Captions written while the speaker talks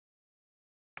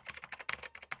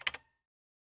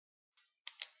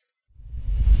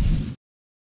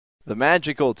The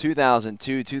magical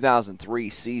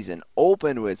 2002-2003 season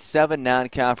opened with 7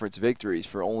 non-conference victories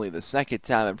for only the second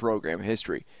time in program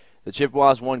history. The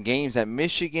Chippewas won games at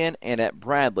Michigan and at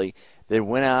Bradley, then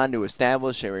went on to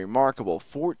establish a remarkable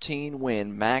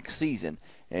 14-win MAC season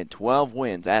and 12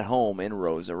 wins at home in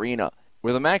Rose Arena.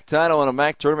 With a MAC title and a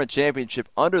MAC tournament championship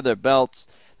under their belts,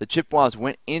 the Chippewas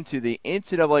went into the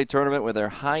NCAA tournament with their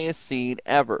highest seed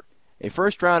ever. A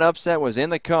first-round upset was in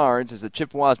the cards as the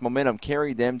Chippewas' momentum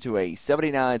carried them to a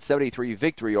 79-73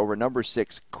 victory over number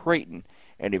 6 Creighton,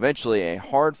 and eventually a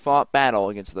hard-fought battle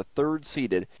against the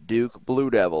third-seeded Duke Blue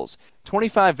Devils.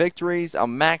 25 victories, a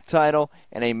MAC title,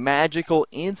 and a magical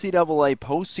NCAA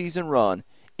postseason run,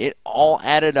 it all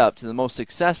added up to the most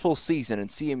successful season in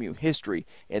CMU history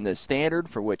and the standard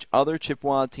for which other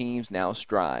Chippewa teams now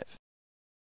strive.